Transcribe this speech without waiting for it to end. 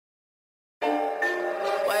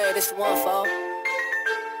Hey, this the one, fall.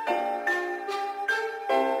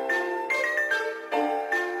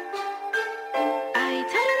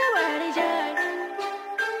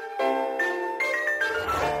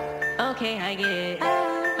 Okay, I get it,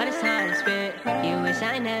 but it's hard to spit. You wish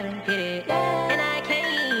I never get it, and I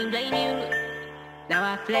can't blame you. Now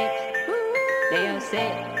I flex, they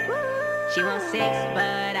upset. She wants sex,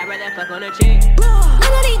 but I'd rather fuck on a chick.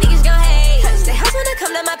 None of these niggas gon' hate. They hoes wanna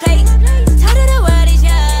come to my plate. Tired of the